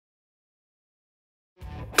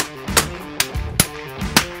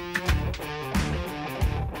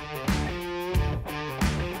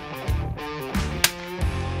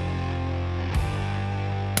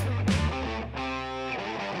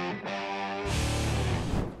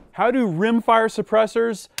How do rimfire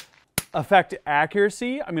suppressors affect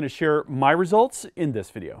accuracy? I'm going to share my results in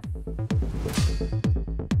this video.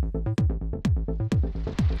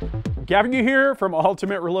 Gavin here from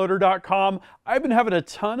ultimatereloader.com. I've been having a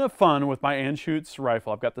ton of fun with my Anschutz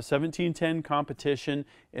rifle. I've got the 1710 competition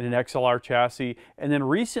in an XLR chassis, and then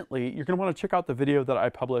recently you're going to want to check out the video that I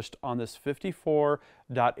published on this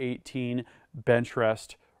 54.18 bench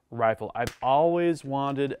rest rifle. I've always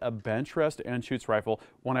wanted a bench rest Anschutz rifle.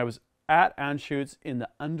 When I was at Anschutz in the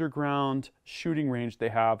underground shooting range they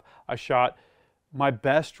have, I shot my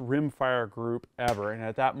best rimfire group ever, and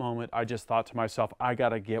at that moment I just thought to myself, I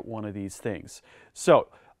gotta get one of these things. So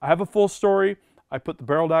I have a full story. I put the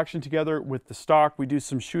barreled action together with the stock. We do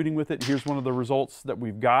some shooting with it. Here's one of the results that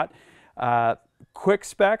we've got. Quick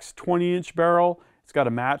specs, 20-inch barrel. It's got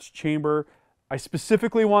a matched chamber. I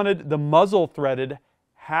specifically wanted the muzzle threaded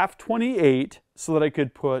half 28 so that I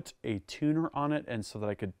could put a tuner on it and so that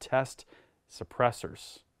I could test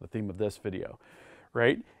suppressors, the theme of this video,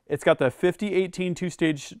 right? It's got the 50-18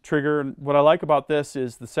 two-stage trigger, and what I like about this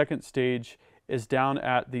is the second stage is down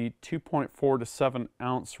at the 2.4 to 7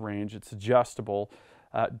 ounce range. It's adjustable,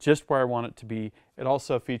 just where I want it to be. It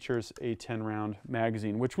also features a 10-round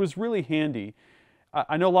magazine, which was really handy.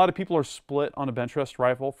 I know a lot of people are split on a bench rest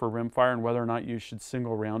rifle for rimfire and whether or not you should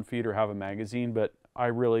single round feed or have a magazine, but I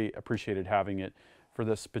really appreciated having it for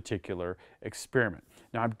this particular experiment.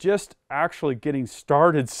 Now I'm just actually getting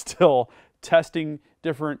started still testing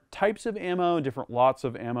different types of ammo and different lots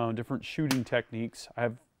of ammo and different shooting techniques.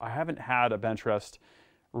 I haven't had a bench rest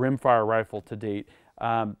rimfire rifle to date,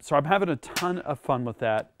 so I'm having a ton of fun with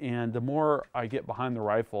that, and the more I get behind the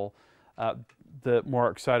rifle, the more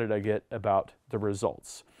excited I get about the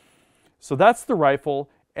results. So that's the rifle,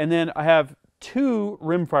 and then I have two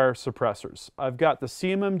rimfire suppressors. I've got the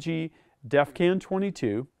CMMG DEFCAN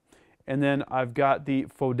 22, and then I've got the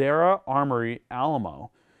Fodera Armory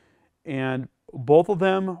Alamo, and both of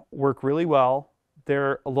them work really well.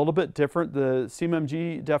 They're a little bit different. The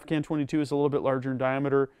CMMG DEFCAN 22 is a little bit larger in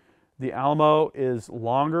diameter. The Alamo is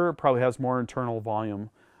longer, probably has more internal volume,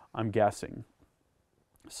 I'm guessing.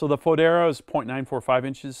 So the Fodera is 0.945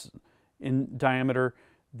 inches in diameter.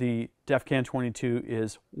 The DEFCAN 22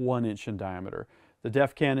 is 1 inch in diameter. The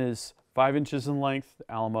DEFCAN is 5 inches in length. The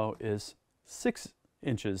Alamo is 6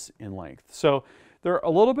 inches in length. So they're a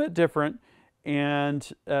little bit different, and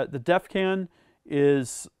the DEFCAN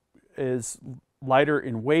is lighter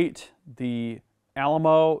in weight. The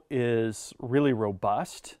Alamo is really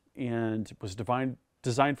robust and was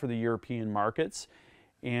designed for the European markets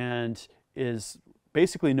and is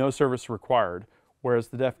basically no service required, whereas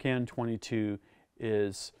the DEFCAN 22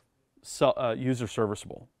 is user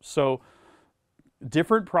serviceable. So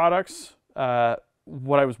different products.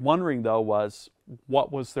 What I was wondering though was,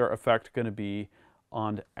 what was their effect going to be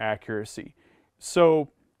on accuracy? So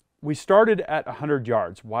we started at 100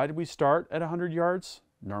 yards. Why did we start at 100 yards?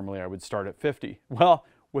 Normally I would start at 50. Well,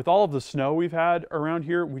 with all of the snow we've had around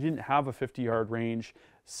here, we didn't have a 50-yard range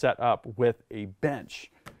set up with a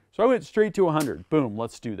bench. So I went straight to 100. Boom,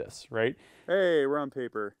 let's do this, right? Hey, we're on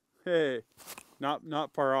paper. Hey,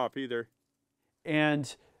 not far off either.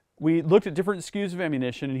 And we looked at different SKUs of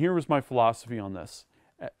ammunition, and here was my philosophy on this.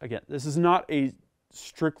 Again, this is not a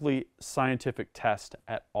strictly scientific test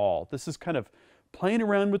at all. This is kind of playing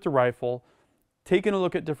around with the rifle, taking a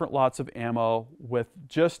look at different lots of ammo with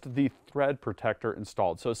just the thread protector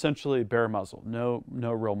installed. So essentially bare muzzle, no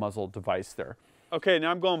real muzzle device there. Okay,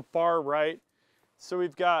 now I'm going far right. So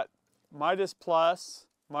we've got Midas Plus,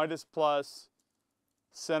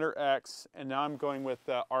 Center X, and now I'm going with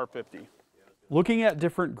R50. Looking at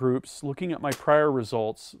different groups, looking at my prior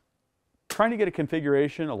results, trying to get a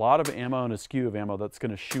configuration, a lot of ammo and a SKU of ammo that's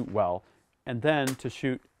going to shoot well, and then to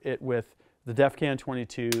shoot it with the DEFCAN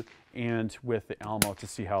 22 and with the Alamo to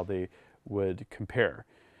see how they would compare.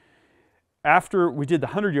 After we did the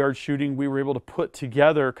 100-yard shooting, we were able to put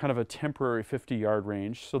together kind of a temporary 50-yard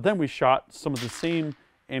range. So then we shot some of the same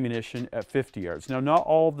ammunition at 50 yards. Now, not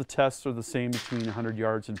all of the tests are the same between 100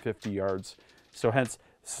 yards and 50 yards. So hence,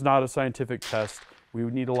 it's not a scientific test. We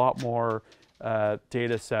would need a lot more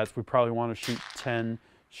data sets. We probably want to shoot 10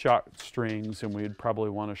 shot strings, and we'd probably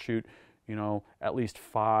want to shoot, you know, at least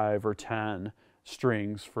 5 or 10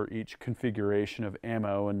 strings for each configuration of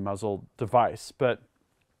ammo and muzzle device. But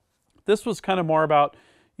this was kind of more about,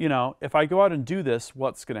 you know, if I go out and do this,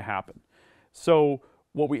 what's going to happen? So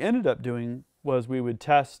what we ended up doing was we'd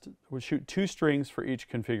shoot 2 strings for each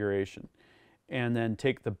configuration, and then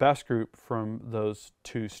take the best group from those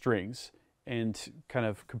 2 strings and kind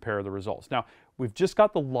of compare the results. Now, we've just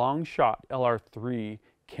got the long shot LR3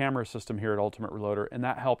 camera system here at Ultimate Reloader, and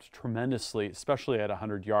that helped tremendously, especially at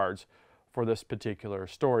 100 yards for this particular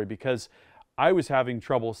story, because I was having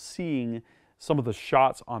trouble seeing some of the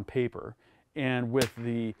shots on paper. And with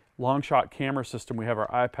the long shot camera system, we have our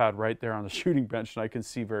iPad right there on the shooting bench, and I can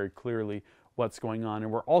see very clearly what's going on.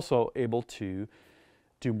 And we're also able to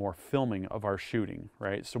do more filming of our shooting,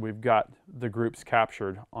 right? So we've got the groups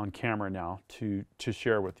captured on camera now to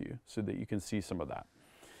share with you so that you can see some of that.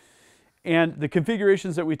 And the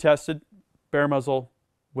configurations that we tested, bare muzzle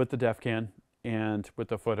with the def can and with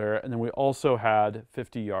the Fodera, and then we also had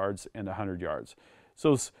 50 yards and 100 yards.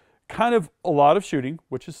 So it's kind of a lot of shooting,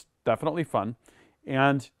 which is definitely fun.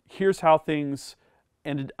 And here's how things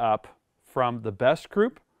ended up from the best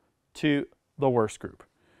group to the worst group.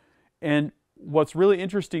 And what's really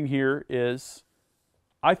interesting here is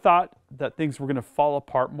I thought that things were going to fall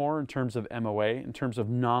apart more in terms of MOA, in terms of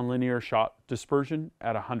nonlinear shot dispersion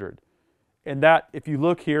at 100. And that, if you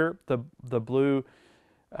look here, the blue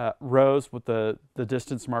rows with the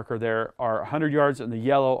distance marker there are 100 yards, and the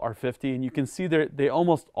yellow are 50. And you can see they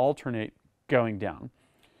almost alternate going down.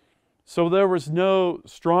 So there was no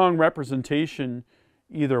strong representation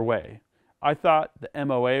either way. I thought the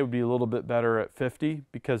MOA would be a little bit better at 50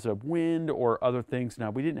 because of wind or other things. Now,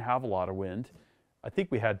 we didn't have a lot of wind. I think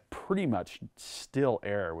we had pretty much still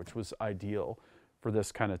air, which was ideal for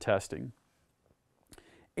this kind of testing.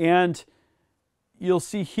 And you'll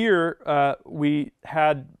see here we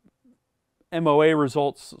had MOA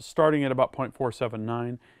results starting at about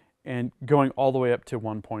 0.479 and going all the way up to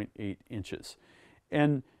 1.8 inches.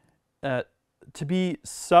 And to be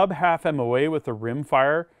sub half MOA with a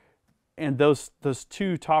rimfire, and those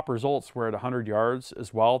 2 top results were at 100 yards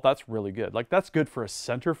as well, that's really good. Like, that's good for a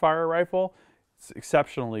center fire rifle. It's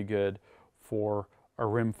exceptionally good for a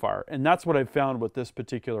rimfire. And that's what I've found with this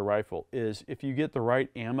particular rifle is if you get the right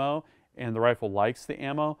ammo and the rifle likes the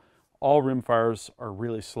ammo, all rimfires are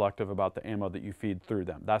really selective about the ammo that you feed through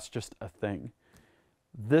them. That's just a thing.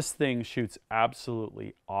 This thing shoots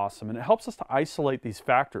absolutely awesome, and it helps us to isolate these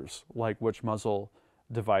factors like which muzzle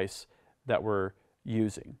device that we're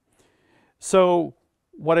using. So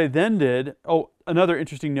what I then did, another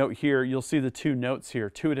interesting note here, you'll see the 2 notes here,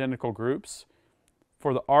 2 identical groups.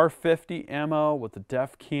 For the R50 ammo with the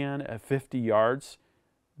def can at 50 yards,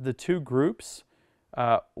 the 2 groups,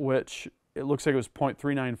 which it looks like it was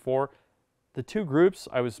 0.394, the 2 groups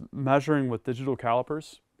I was measuring with digital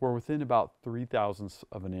calipers were within about 0.003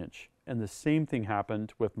 of an inch. And the same thing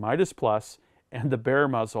happened with Midas Plus and the bare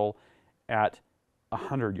muzzle at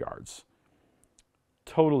 100 yards.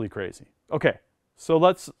 Totally crazy. Okay, so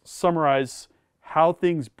let's summarize how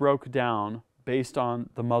things broke down based on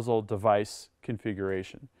the muzzle device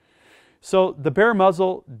configuration. So the bare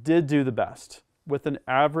muzzle did do the best with an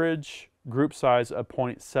average group size of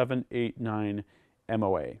 0.789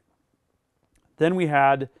 MOA. Then we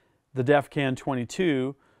had the DEFCAN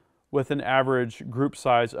 22 with an average group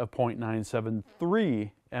size of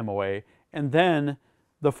 0.973 MOA, and then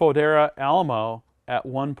the Fodera Alamo at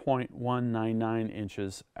 1.199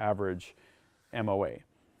 inches average MOA.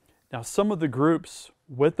 Now, some of the groups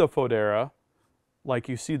with the Fodera, like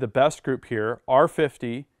you see the best group here,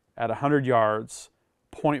 R50 at 100 yards,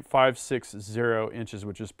 0.560 inches,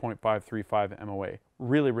 which is 0.535 MOA.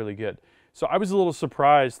 Really, really good. So I was a little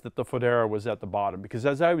surprised that the Fodera was at the bottom, because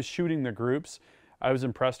as I was shooting the groups, I was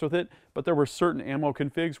impressed with it, but there were certain ammo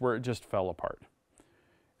configs where it just fell apart.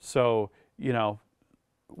 So, you know,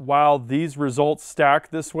 while these results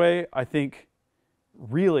stack this way, I think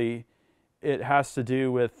really it has to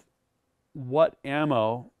do with what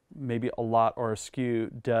ammo, maybe a lot or a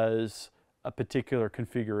skew, does a particular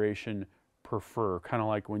configuration prefer, kind of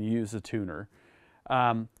like when you use a tuner.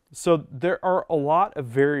 So there are a lot of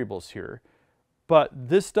variables here, but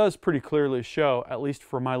this does pretty clearly show, at least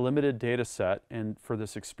for my limited data set and for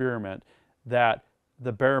this experiment, that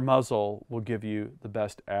the bare muzzle will give you the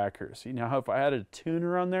best accuracy. Now, if I had a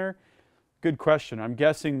tuner on there, good question. I'm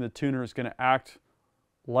guessing the tuner is going to act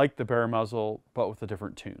like the bare muzzle, but with a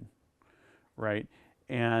different tune, right?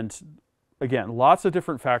 And again, lots of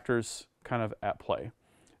different factors kind of at play.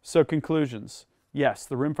 So conclusions. Yes,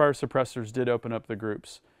 the rimfire suppressors did open up the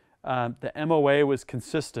groups. The MOA was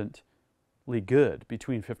consistently good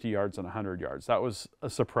between 50 yards and 100 yards. That was a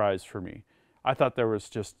surprise for me. I thought there was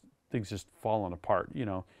just things just falling apart, you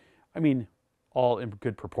know. I mean, all in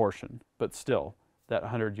good proportion, but still, that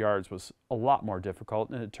 100 yards was a lot more difficult,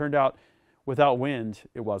 and it turned out without wind,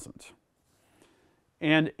 it wasn't.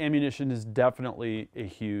 And ammunition is definitely a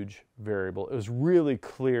huge variable. It was really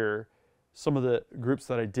clear, some of the groups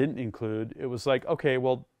that I didn't include, it was like, okay,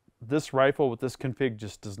 well, this rifle with this config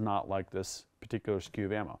just does not like this particular SKU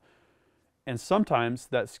of ammo. And sometimes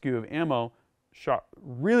that SKU of ammo shot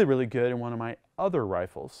really, really good in one of my other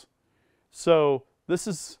rifles. So this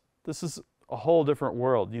is a whole different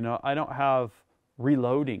world. You know, I don't have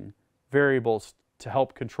reloading variables to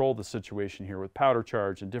help control the situation here with powder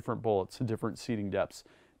charge and different bullets and different seating depths,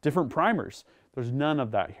 different primers. There's none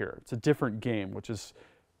of that here. It's a different game, which is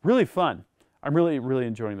really fun. I'm really, really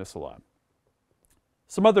enjoying this a lot.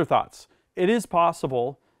 Some other thoughts. It is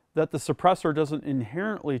possible that the suppressor doesn't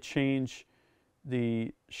inherently change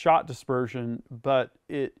the shot dispersion, but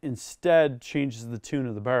it instead changes the tune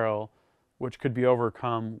of the barrel, which could be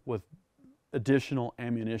overcome with additional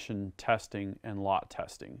ammunition testing and lot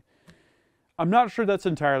testing. I'm not sure that's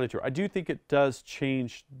entirely true. I do think it does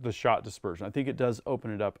change the shot dispersion. I think it does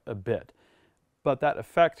open it up a bit, but that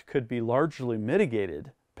effect could be largely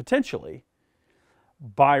mitigated, potentially,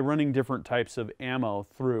 by running different types of ammo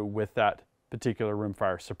through with that particular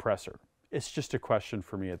rimfire suppressor. It's just a question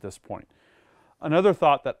for me at this point. Another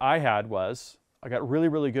thought that I had was, I got really,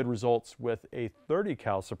 really good results with a 30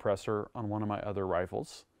 cal suppressor on one of my other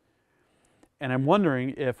rifles. And I'm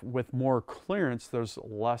wondering if with more clearance, there's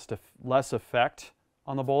less effect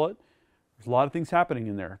on the bullet. There's a lot of things happening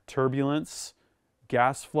in there. Turbulence,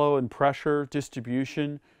 gas flow and pressure,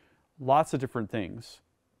 distribution, lots of different things.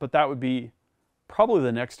 But that would be probably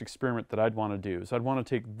the next experiment that I'd want to do. Is I'd want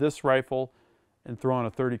to take this rifle and throw on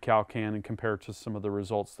a 30 cal can and compare it to some of the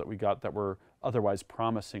results that we got that were otherwise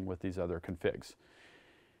promising with these other configs.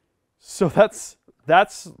 So that's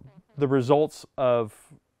the results of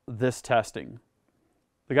this testing.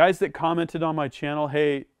 The guys that commented on my channel,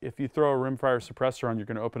 hey, if you throw a rimfire suppressor on, you're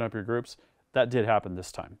going to open up your groups, that did happen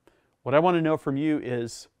this time. What I want to know from you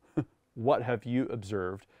is, what have you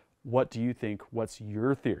observed? What do you think? What's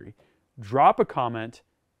your theory? Drop a comment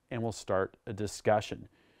and we'll start a discussion.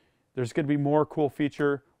 There's going to be more cool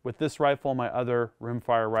feature with this rifle and my other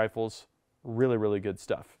rimfire rifles. Really, really good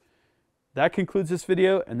stuff. That concludes this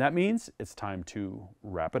video, and that means it's time to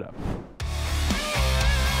wrap it up.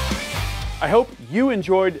 I hope you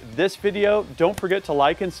enjoyed this video. Don't forget to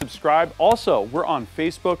like and subscribe. Also, we're on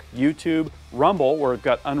Facebook, YouTube, Rumble, where we've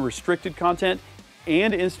got unrestricted content,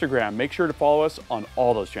 and Instagram. Make sure to follow us on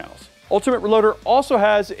all those channels. Ultimate Reloader also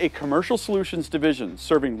has a commercial solutions division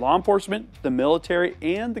serving law enforcement, the military,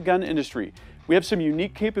 and the gun industry. We have some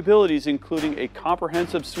unique capabilities, including a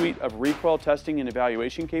comprehensive suite of recoil testing and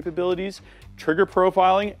evaluation capabilities, trigger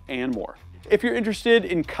profiling, and more. If you're interested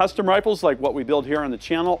in custom rifles like what we build here on the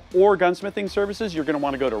channel or gunsmithing services, you're going to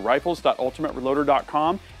want to go to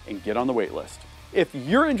rifles.ultimatereloader.com and get on the wait list. If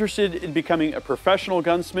you're interested in becoming a professional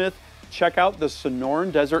gunsmith, check out the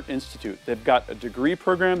Sonoran Desert Institute. They've got a degree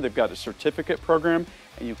program, they've got a certificate program,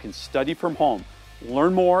 and you can study from home.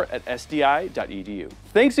 Learn more at sdi.edu.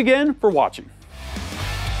 Thanks again for watching.